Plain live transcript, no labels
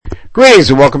Greetings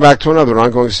and welcome back to another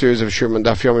ongoing series of Shir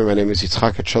Daf Yomi. My name is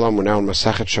Yitzchak Shalom. We're now in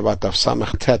Masachet Shabbat Daf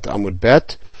Samech Tet Amud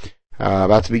Bet.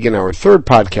 About to begin our third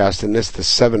podcast, and this the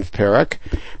seventh parak.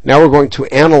 Now we're going to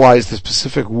analyze the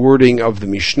specific wording of the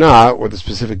Mishnah, or the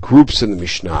specific groups in the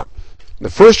Mishnah. The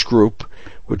first group,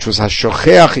 which was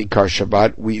Hashocheach Ikar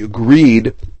Shabbat, we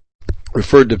agreed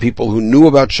referred to people who knew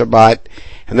about Shabbat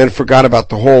and then forgot about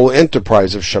the whole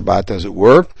enterprise of Shabbat, as it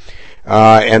were.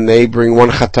 And they bring one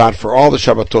chatat for all the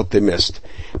Shabbatot they missed.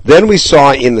 Then we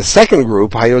saw in the second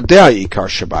group, Hayodea Ikar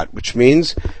Shabbat, which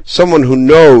means someone who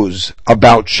knows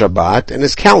about Shabbat and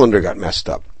his calendar got messed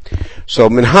up. So,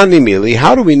 Minhani Mili,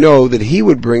 how do we know that he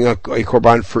would bring a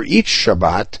korban for each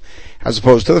Shabbat as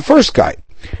opposed to the first guy?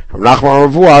 Because we have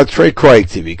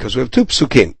two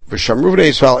psukim. V'shamru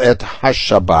b'nei Yisrael et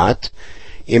HaShabbat,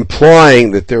 implying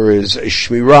that there is a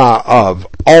shmirah of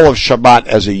all of Shabbat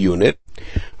as a unit.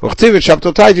 Keep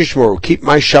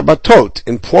my Shabbatot,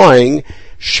 implying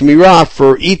shmirah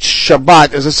for each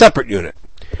Shabbat as a separate unit.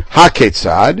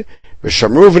 Haketzad,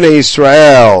 v'shamru b'nei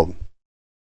Yisrael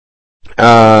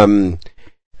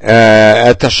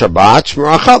at Shabbat,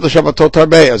 shmirah achat l'Shabbatot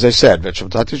harbei, as I said,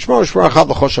 v'shabbatot tishmor, shmirah achat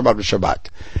l'chol Shabbat v'Shabbat.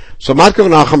 So Matkav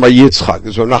Nachman Bar Yitzchak,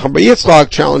 this is Rav Nachman Bar Yitzchak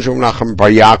challenged Rav Nachman Bar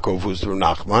Yaakov, who's the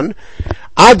Rav Nachman.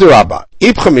 Adrabah,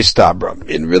 Ipcha Mistabra.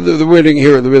 The wording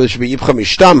here really should be Ipcha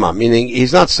Mishtama, meaning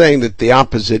he's not saying that the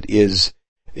opposite is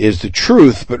the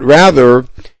truth, but rather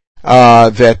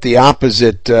that the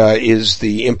opposite is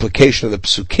the implication of the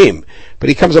psukim. But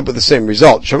he comes up with the same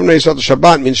result.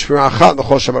 Shabbat means Shmirah Achat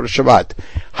l'chol Shabbat v'Shabbat.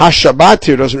 Ha-Shabbat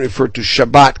here doesn't refer to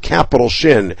Shabbat, capital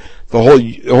Shin, the whole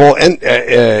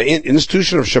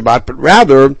institution of Shabbat, but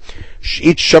rather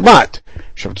each Shabbat.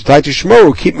 Shabbatot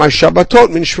tishmoru, keep my Shabbatot,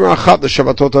 means Shmirah Achat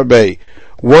l'Shabbatot harbei.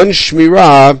 One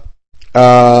Shmirah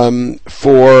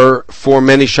for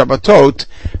many Shabbatot,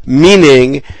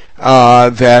 meaning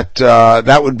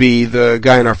that would be the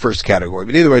guy in our first category.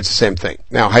 But either way, it's the same thing.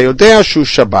 Now, Hayodea Shu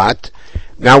Shabbat.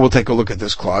 Now we'll take a look at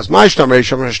this clause. Why is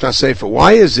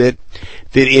it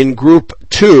that in group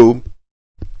 2,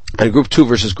 and group 2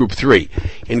 versus group 3,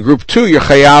 in group 2 you're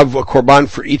chayav a korban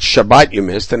for each Shabbat you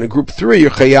missed, and in group 3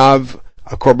 you're chayav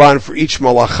a korban for each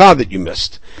malacha that you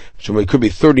missed. So it could be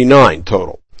 39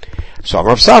 total. So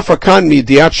Rav Safra kan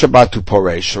midiyat Shabbat tu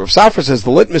poresh. Rav Safra says the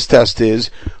litmus test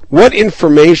is what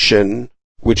information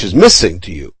which is missing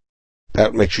to you,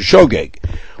 that makes you shogeg.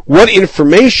 What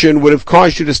information would have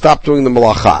caused you to stop doing the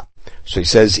malacha? So he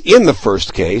says in the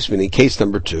first case, meaning case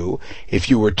number 2,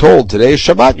 if you were told today is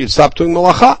Shabbat, you'd stop doing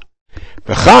malacha.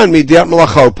 V'chan midiyat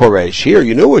malacha poresh. Here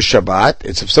you knew it was Shabbat.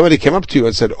 It's if somebody came up to you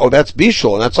and said, "Oh, that's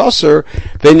bishul and that's usur,"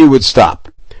 then you would stop.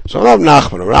 So Rav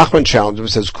Nachman challenged him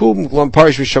and says, "Kum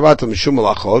parish v'Shabbat mishum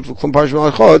malachot, v'kum parish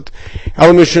malachot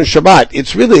el mishum Shabbat."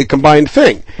 It's really a combined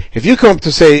thing. If you come up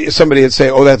to somebody and say,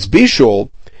 "Oh, that's bishul,"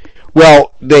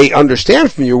 well, they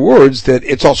understand from your words that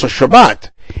it's also Shabbat.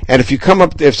 And if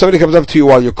somebody comes up to you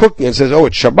while you're cooking and says, "Oh,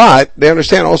 it's Shabbat," they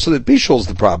understand also that bishul is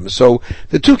the problem. So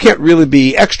the two can't really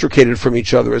be extricated from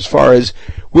each other as far as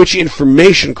which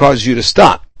information caused you to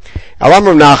stop. Alam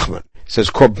Rav Nachman says,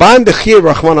 Korban dechir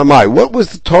Rachman Amai. What was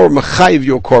the Torah mechayiv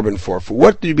your korban for? For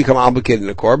what did you become obligated in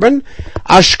a korban?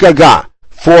 Ashkaga,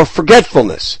 for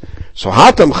forgetfulness. So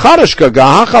hatam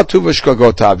charashkaga hachatu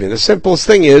v'shkagotavi. The simplest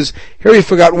thing is, here you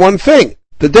forgot one thing,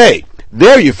 the day.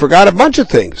 There you forgot a bunch of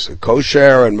things,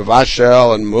 kosher and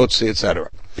mavashel and mutzi, etc.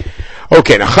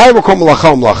 Okay, now chayiv v'kol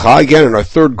malacha umlacha. Again, in our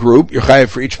third group, you're chayiv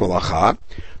for each malacha.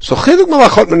 So chiluk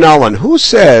malachot menalan. Who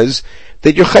says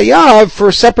that you're chayav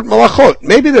for separate malachot?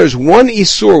 Maybe there's one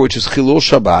isur, which is chilul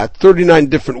Shabbat, 39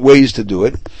 different ways to do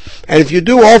it, and if you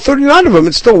do all 39 of them,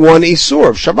 it's still one isur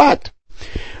of Shabbat.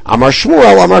 Amar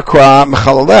Shmuel, Amar Kra,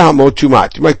 Mechalaleha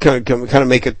Motumat. You might kind of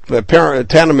make it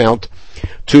tantamount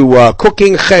to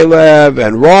cooking chaylev,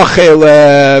 and raw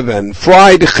chaylev, and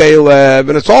fried chaylev,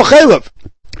 and it's all chaylev.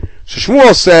 So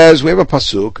Shmuel says, we have a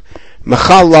pasuk,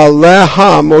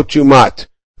 Mechalaleha Motumat.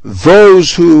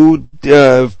 Those who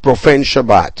profane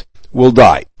Shabbat will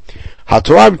die. The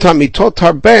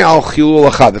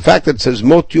fact that it says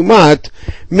mot yumat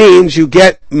means you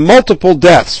get multiple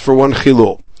deaths for one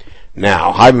chilul.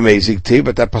 Now, but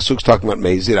that pasuk's talking about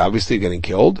mezid, obviously you're getting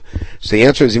killed. So the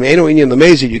answer is,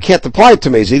 you can't apply it to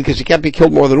mezid because you can't be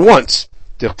killed more than once.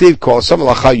 Plus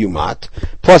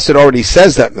it already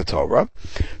says that in the Torah.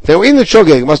 Then in the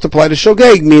shogeg, it must apply to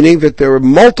shogeg, meaning that there are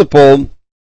multiple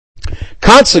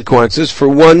consequences for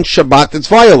one Shabbat that's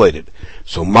violated.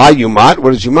 So ma yumat,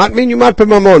 what does yumat mean? Yumat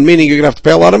b'mamon, meaning you're going to have to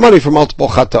pay a lot of money for multiple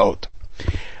chataot.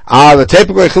 The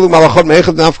typical chiluk malachot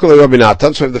meichad nafka Rabbi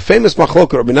Natan. So we have the famous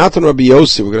machlok Rabbi Natan and Rabbi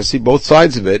Yossi. We're going to see both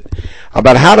sides of it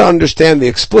about how to understand the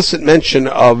explicit mention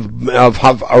of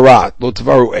havara, lo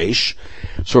tavaru eish.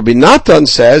 So Rabbi Natan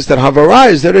says that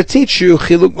havara is there to teach you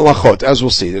chiluk malachot, as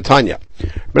we'll see. The Tanya.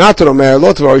 Rabbi Natan omer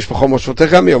lo tavaru eish b'chol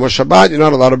moshvotechem yom Shabbat. You're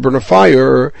not allowed to burn a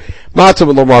fire. Matam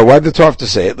lomar. Why did the Torah have to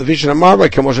say it? Levishan amar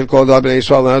v'kem moshe kol dal b'nei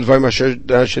Yisrael l'advarim asher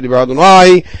shedibar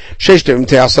Adonai sheish devim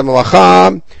te'aseh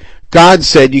malacha. God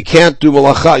said you can't do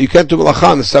malacha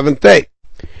on the seventh day.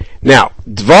 Now,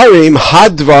 dvarim,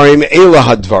 hadvarim, ela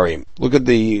hadvarim. Look at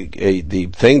the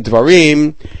thing.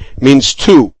 Dvarim means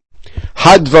two.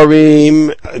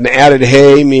 Hadvarim, an added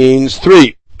hey, means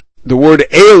three. The word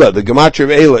ela, the gematria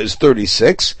of ela is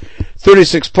 36.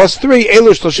 36 plus 3,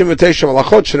 ela shloshim v'tesha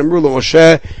malachot shenamru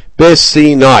l'Moshe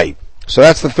b'Sinai. So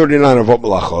that's the 39 of what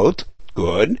malachot.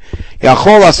 Good.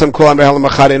 Yachol asam kol ha'mehel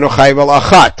machad eno chayiv al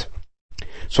achat.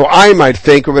 So I might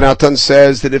think, Rabbi Natan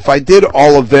says, that if I did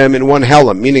all of them in one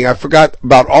helam, meaning I forgot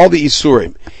about all the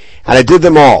Isurim, and I did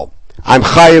them all, I'm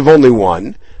chayiv only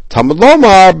one. Talmud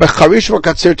lomar b'charish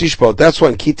v'katzir tishbot. That's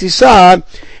when kitisa,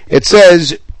 it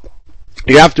says,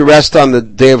 you have to rest on the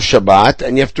day of Shabbat,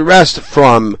 and you have to rest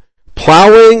from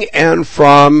plowing and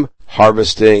from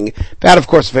harvesting. That, of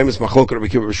course, the famous machlok Rabbi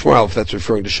Akiva Shmuel, if that's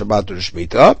referring to Shabbat or to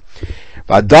Shemitah.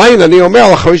 Maybe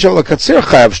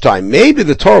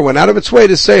the Torah went out of its way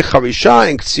to say Charisha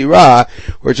and Ktsira,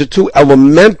 which are two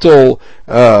elemental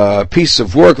pieces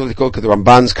of work. Let's look at the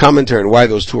Ramban's commentary and why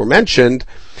those two are mentioned.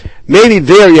 Maybe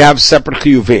there you have separate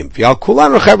chiyuvim.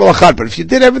 But if you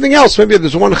did everything else, maybe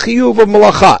there's one chiyuv of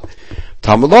malacha.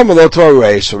 So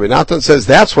Renatan says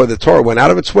that's why the Torah went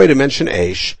out of its way to mention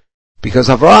Eish, because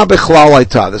Havara Bechlal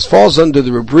Aita. This falls under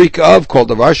the rubric of called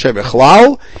Davar Sheh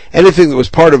Bechlal, anything that was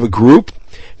part of a group.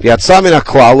 And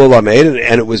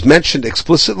it was mentioned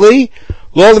explicitly.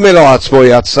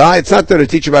 It's not there to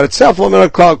teach about itself.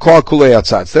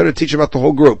 It's there to teach about the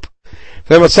whole group.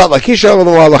 So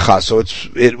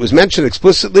it was mentioned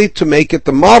explicitly to make it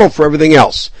the model for everything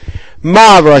else.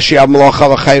 Havara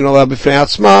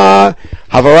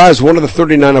is one of the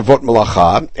 39 avot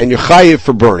malacha, and you're chayiv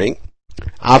for burning.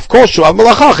 Of course, so every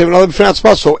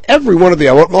one of the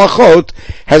avot malachot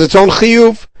has its own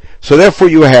chiyuv. So therefore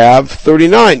you have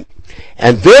 39.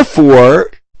 And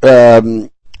therefore,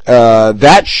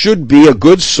 that should be a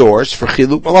good source for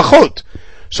chiluk malachot.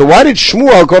 So why did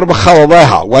Shmuel go to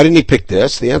B'chalaleha? Why didn't he pick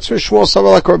this? The answer is Shmuel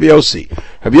Savalak Rabbi Yossi.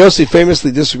 Rabbi Yossi famously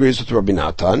disagrees with Rabbi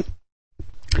Natan.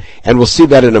 And we'll see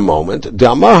that in a moment.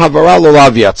 D'amar havara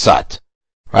lolav yatzat.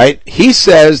 Right? He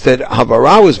says that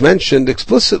Havara was mentioned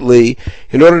explicitly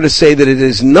in order to say that it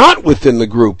is not within the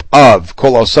group of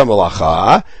Kol Osam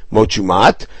Malacha,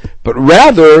 Mochumat, but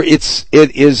rather it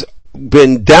is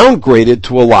been downgraded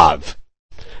to a lav.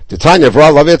 There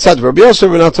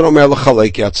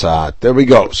we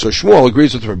go. So Shmuel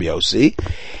agrees with Rabbi Yossi,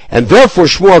 and therefore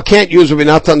Shmuel can't use Rabbi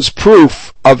Natan's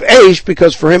proof of Eish,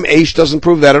 because for him Eish doesn't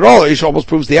prove that at all. Eish almost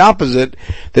proves the opposite,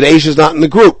 that Eish is not in the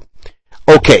group.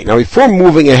 Okay, now before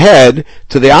moving ahead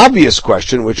to the obvious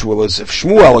question, which is if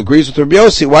Shmuel agrees with Rabbi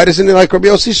Yossi, why doesn't he like Rabbi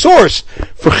Yossi's source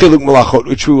for Chiluk Malachot,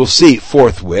 which we will see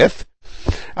forthwith.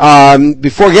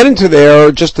 Before getting to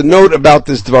there, just a note about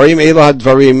this Dvarim Elah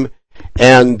Dvarim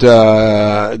and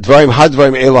Dvarim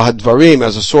Hadvarim Elah Hadvarim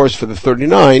as a source for the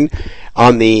 39.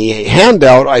 On the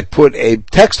handout, I put a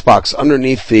text box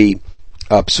underneath the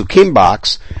Psukim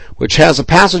box, which has a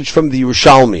passage from the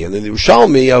Yerushalmi, and in the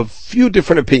Yerushalmi a few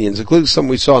different opinions, including some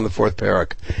we saw in the fourth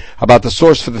parak, about the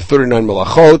source for the 39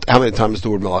 malachot, how many times the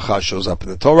word malacha shows up in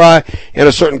the Torah, in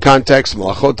a certain context,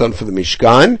 malachot done for the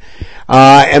Mishkan.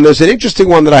 And there's an interesting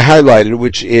one that I highlighted,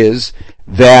 which is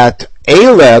that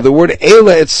Elah, the word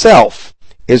Elah itself,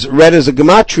 is read as a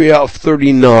gematria of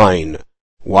 39.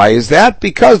 Why is that?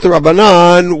 Because the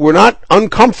Rabbanan were not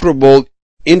uncomfortable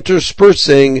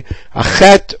interspersing a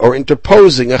chet or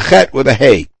interposing a chet with a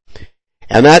hey.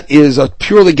 And that is a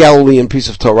purely Galilean piece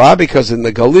of Torah, because in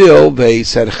the Galil they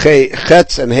said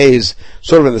chets and heys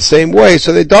sort of in the same way,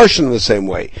 so they darshan in the same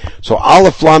way. So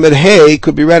Aleph Lamed Hey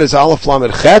could be read as Aleph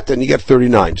Lamed Chet, and you get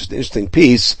 39. Just an interesting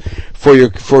piece for your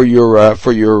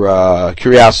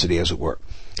curiosity, as it were.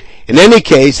 In any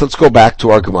case, let's go back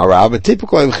to our Gemara.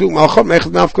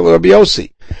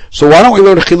 So why don't we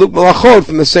learn Chiluk Malachot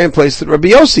from the same place that Rabbi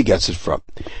Yossi gets it from?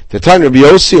 The time Rabbi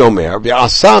Yossi Omer,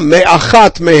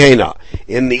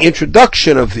 in the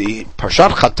introduction of the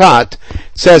Parshat Chatat, it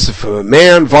says if a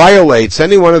man violates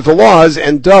any one of the laws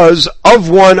and does of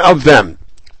one of them.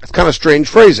 That's kind of strange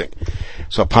phrasing.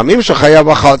 So Pamim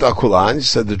Shechayav Achat Akulan, he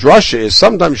said the drasha is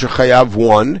sometimes Shechayav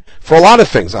one for a lot of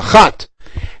things, Achat.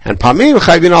 And pamim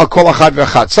chayvin al kol achat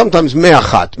ve'achat. Sometimes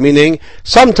me'achat, meaning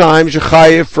sometimes you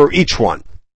chayiv for each one.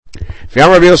 V'yam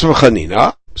Rabbi Yosef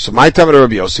Chanina. So my time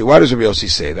Rabbi Yossi. Why does Rabbi Yossi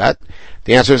say that?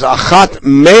 The answer is achat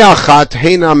me'achat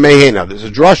heina mehena. There's a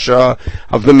drasha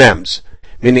of the mems.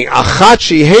 Meaning, achat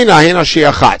shi hena shi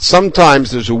achat. Sometimes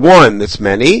there's one that's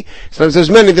many, sometimes there's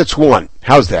many that's one.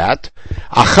 How's that?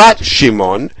 Achat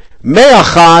Shimon,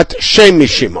 me'achat shemi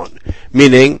Shimon.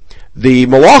 Meaning, the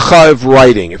malacha of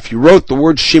writing, if you wrote the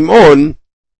word Shimon,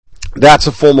 that's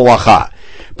a full malacha.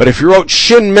 But if you wrote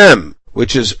Shin Mem,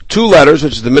 which is 2 letters,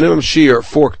 which is the minimum shiur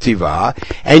for ktiva,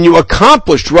 and you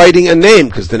accomplished writing a name,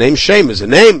 because the name Shem is a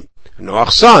name,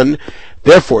 Noach's son,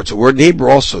 therefore it's a word in Hebrew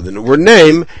also, the word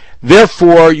name,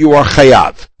 therefore you are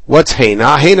chayav. What's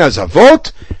Hena? Hena is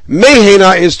avot,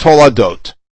 Mehena is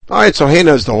toladot. Alright, so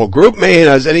Hena is the whole group,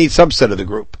 Mehena is any subset of the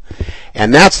group.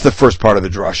 And that's the first part of the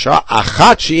drasha.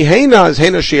 Achat shi Hena is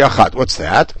Hena shi achat. What's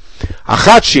that?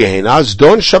 Achat shi Hena is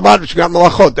don Shabbat which got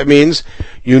malachot. That means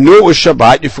you knew it was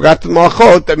Shabbat, you forgot the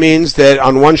malachot. That means that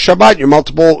on one Shabbat you're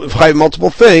multiple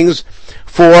things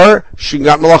for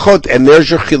Shingat Malachot, and there's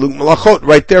your Chiluk Malachot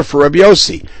right there for Rabbi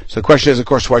Yossi. So the question is, of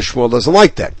course, why Shmuel doesn't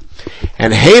like that.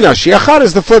 And Hena Shiachat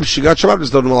is the flip. Shingat Shabbat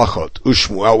is Don Malachot.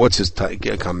 Ushmuel, what's his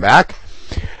comeback?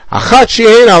 Achat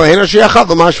Shihena Hena Shiachat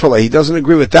L'mashfaleh. He doesn't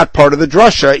agree with that part of the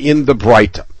drasha in the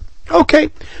Breita. Okay,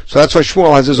 so that's why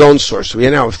Shmuel has his own source. So we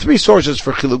now have 3 sources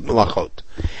for Chiluk Malachot.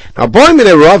 Now, Boy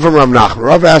Minei Rav and Rav Nachman.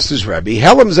 Rav asked his Rebbe,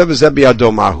 Helam Zev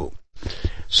Biado Mahu.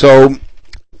 So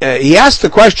he asked the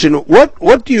question,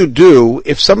 what do you do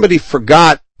if somebody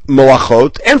forgot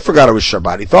Malachot and forgot it was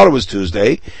Shabbat? He thought it was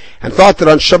Tuesday and thought that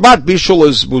on Shabbat Bishul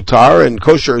is mutar and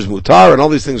kosher is mutar and all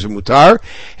these things are mutar,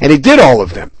 and he did all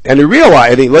of them. And he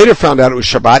realized, and he later found out it was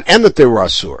Shabbat and that they were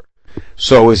Asur.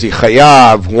 So is he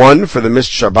chayav 1 for the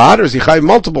missed Shabbat, or is he chayav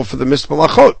multiple for the missed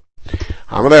Malachot?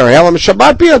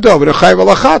 Shabbat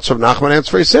bi'ado, so Nachman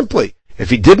answers very simply. If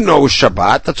he didn't know it was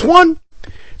Shabbat, that's 1.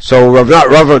 So Rav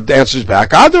answers back,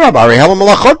 Adarab, Ari Helam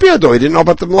Malachot bi'ado. He didn't know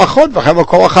about the Malachot. V'chevel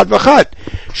kol achat v'achat.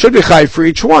 Should be chayiv for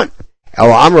each one.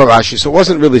 Ela Amar Rashi. So it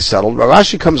wasn't really settled.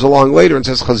 Rashi comes along later and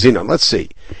says Chazina. Let's see.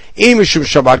 Imishum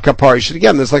Shabbat Kapari.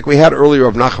 Again, there's like we had earlier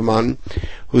of Nachman,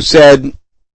 who said,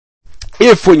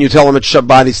 if when you tell him it's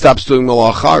Shabbat, he stops doing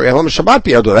Malacha, Ari Helam Shabbat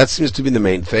bi'ado. That seems to be the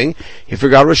main thing. He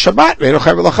forgot it was Shabbat. Ve'eno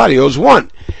chayiv v'achat. He owes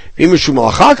 1. Imishum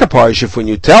Malacha Kapari. If when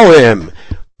you tell him,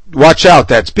 watch out,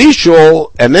 that's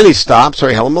Bishul, and then he stops,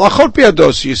 sorry, Helam Malachot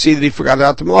bi'ado, so you see that he forgot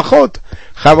about the Malachot.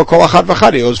 Chava kol achat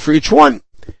v'achat, he owes for each one.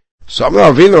 So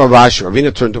Amar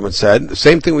Ravina turned to him and said, the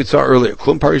same thing we saw earlier,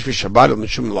 Klum Parish v'Shabbat el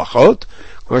Mishum Malachot,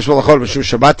 Klum Malachot Mishum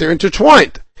Shabbat, they're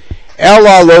intertwined.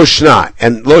 Ela lo shna,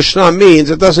 and lo shna means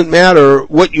it doesn't matter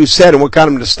what you said and what got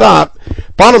him to stop.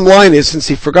 Bottom line is, since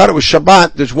he forgot it was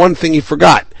Shabbat, there's one thing he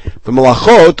forgot. The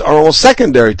Malachot are all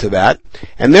secondary to that,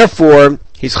 and therefore,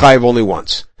 he's chayiv only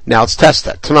once. Now let's test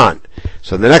that. Tanan.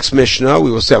 So the next Mishnah,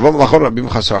 we will say, we've already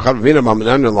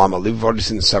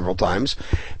seen this several times.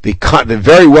 The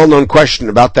very well-known question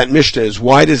about that Mishnah is,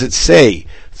 why does it say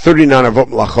 39 Avot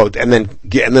Malachot and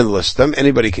then list them?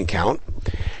 Anybody can count.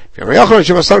 Rabbi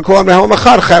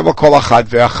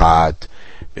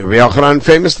Yochanan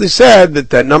famously said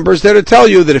that number is there to tell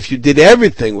you that if you did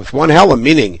everything with one helam,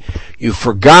 meaning you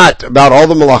forgot about all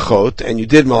the malachot and you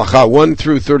did malacha 1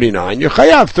 through 39, you're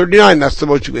chayav 39. That's the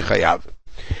most you be chayav.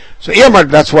 So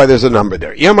that's why there's a number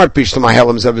there. If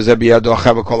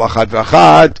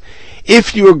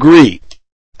you agree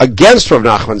against Rav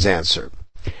Nachman's answer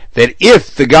that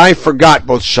if the guy forgot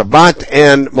both Shabbat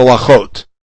and malachot,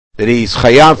 that he's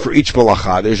chayav for each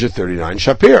malacha, there's your 39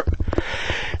 shapir.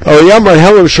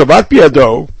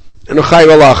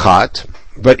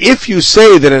 But if you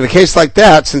say that in a case like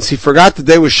that, since he forgot the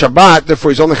day was Shabbat,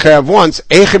 therefore he's only chayav once,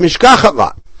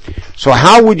 so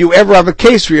how would you ever have a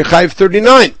case where you're chayav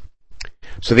 39?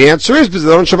 So the answer is,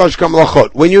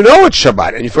 when you know it's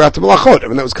Shabbat and you forgot the malachot, I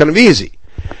mean that was kind of easy.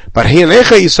 But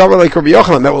Hiyanecha Yisavra like Rabbi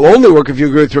Yochanan, that will only work if you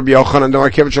agree with Rabbi Yochanan.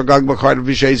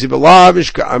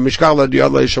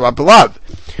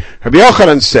 Rabbi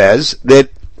Yochanan says that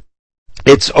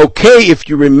it's okay if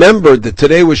you remembered that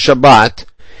today was Shabbat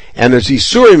and there's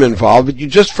Isurim involved, but you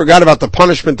just forgot about the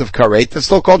punishment of Karet. That's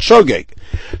still called Shogeg.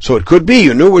 So it could be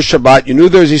you knew it was Shabbat, you knew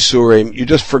there's Isurim, you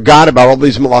just forgot about all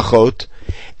these Malachot,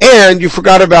 and you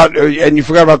forgot about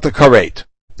the Karet.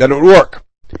 Then it would work.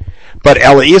 But if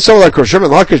you hold like Rosh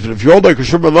Lakish,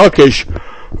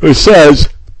 it says,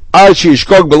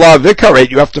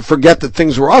 you have to forget that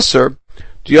things were Asur,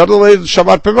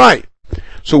 Shabbat Pemai.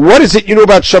 So what is it you know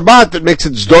about Shabbat that makes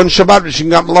it Zdon Shabbat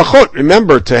V'Shingat Malachot?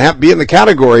 Remember, to be in the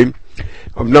category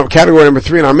number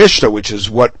 3 in our Mishnah, which is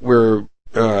what we're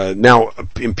now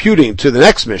imputing to the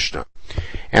next Mishnah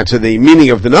and to the meaning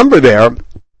of the number there,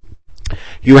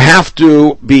 you have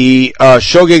to be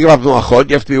shogeg av melachot.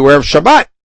 You have to be aware of Shabbat.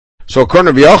 So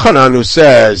according to Yochanan, who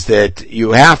says that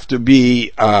you have to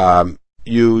be,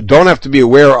 you don't have to be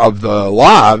aware of the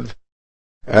lav.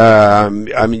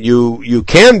 You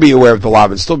can be aware of the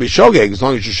lav and still be shogeg as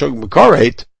long as you're shogeg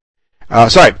mekaret.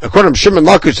 According to Shimon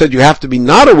Lakish said you have to be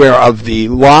not aware of the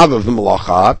lav of the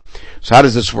malacha. So how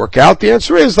does this work out? The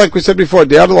answer is, like we said before, as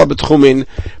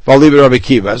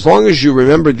long as you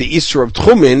remembered the Isur of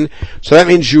Tchumin, so that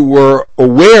means you were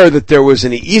aware that there was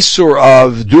an Isur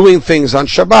of doing things on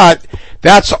Shabbat,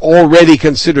 that's already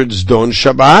considered Zdon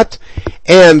Shabbat,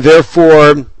 and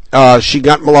therefore,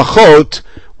 Shigat Malachot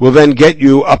will then get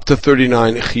you up to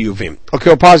 39 Chiyuvim. Okay,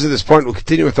 we'll pause at this point. We'll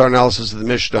continue with our analysis of the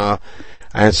Mishnah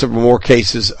and several more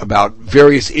cases about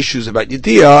various issues about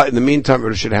Yediyah. In the meantime,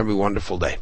 everyone should have a wonderful day.